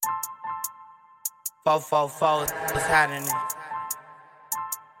444, what's happening?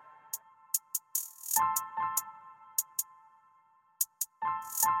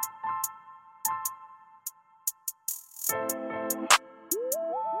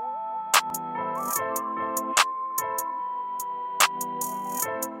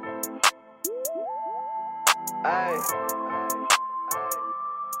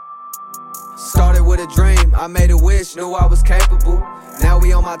 Started with a dream, I made a wish, knew I was capable. Now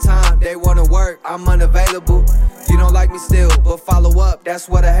we on my time, they wanna work, I'm unavailable. You don't like me still, but follow up, that's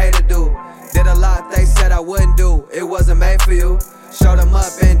what a hater do. Did a lot they said I wouldn't do, it wasn't made for you. Showed them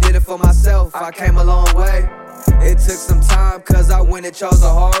up and did it for myself, I came a long way. It took some time, cause I went and chose the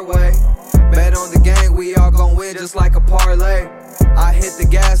hard way. Bet on the game, we all gon' win just like a parlay. I hit the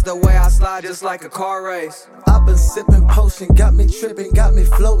gas the way I slide just like a car race. I've been sipping potion, got me tripping, got me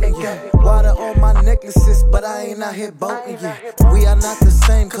floating, yeah. Water on my necklaces, but I ain't out here boating, yeah. We are not the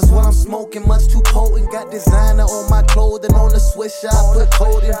same, cause what I'm smoking much too potent. Got designer on my clothing, on the switch I put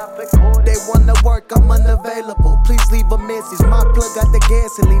coating. They wanna work, I'm unavailable, please leave a message. My plug got the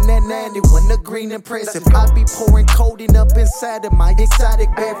gasoline, that 91, the green impressive. I be pouring codeine up inside of my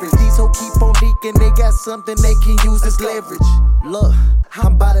exotic beverage. These hoes keep on leaking, they got something they can use as leverage. Look,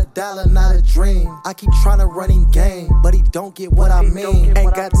 I'm about $1, not a dream. I keep tryna run him game, but he don't get what I mean.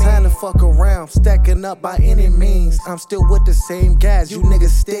 Ain't got time to fuck around, stacking up by any means. I'm still with the same guys, you niggas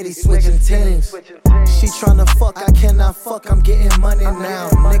steady switching teams. She tryna fuck, I cannot fuck, I'm getting money now.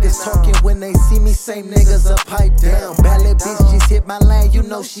 Niggas talking when they see me, same niggas a pipe down. Bad bitch just hit my lane, you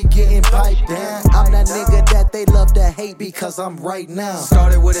know she getting piped down. I'm that nigga that they love to hate because I'm right now.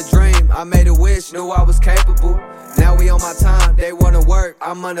 Started with a dream, I made a wish, knew I was capable. Now we on my time, they wanna work,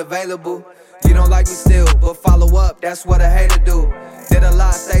 I'm unavailable. You don't like me still, but follow up, that's what a hater do. Did a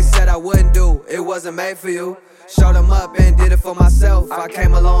lot they said I wouldn't do, it wasn't made for you. Showed them up and did it for myself, I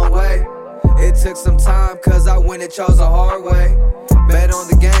came a long way. It took some time, cause I went and chose a hard way. Bet on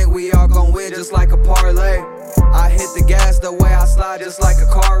the game, we all gon' win just like a parlay. I hit the gas the way I slide just like a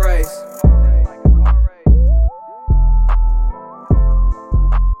car race.